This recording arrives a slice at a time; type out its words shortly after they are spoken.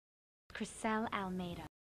Chriselle Almeida.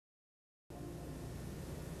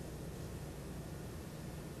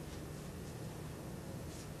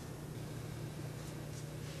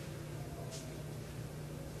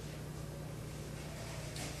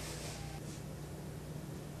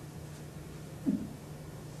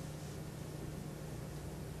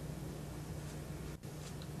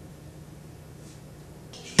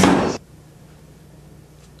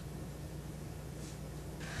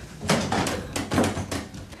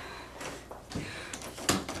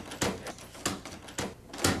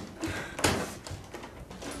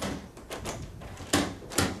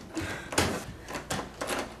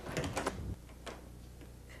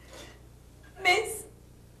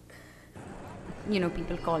 You know,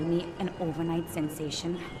 people call me an overnight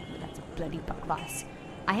sensation, but that's a bloody bakwas.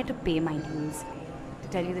 I had to pay my dues. To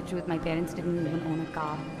tell you the truth, my parents didn't even own a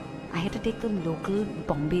car. I had to take the local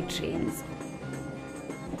Bombay trains.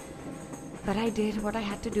 But I did what I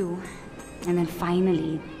had to do. And then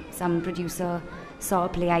finally, some producer saw a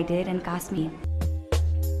play I did and cast me.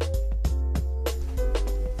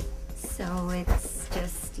 So it's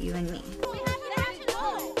just you and me.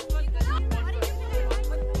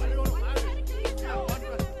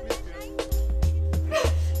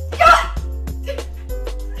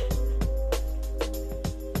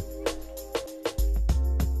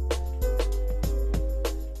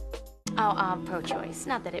 Pro-choice.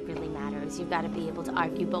 Not that it really matters. You've got to be able to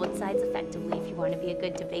argue both sides effectively if you want to be a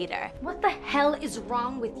good debater. What the hell is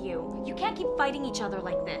wrong with you? You can't keep fighting each other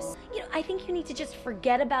like this. You know, I think you need to just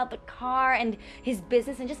forget about the car and his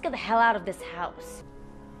business and just get the hell out of this house.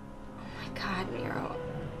 Oh my God, Miro.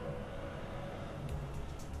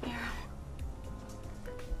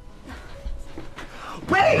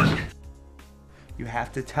 Wait! You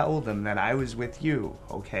have to tell them that I was with you,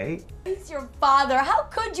 okay? He's your father. How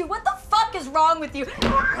could you? What the fuck is wrong with you?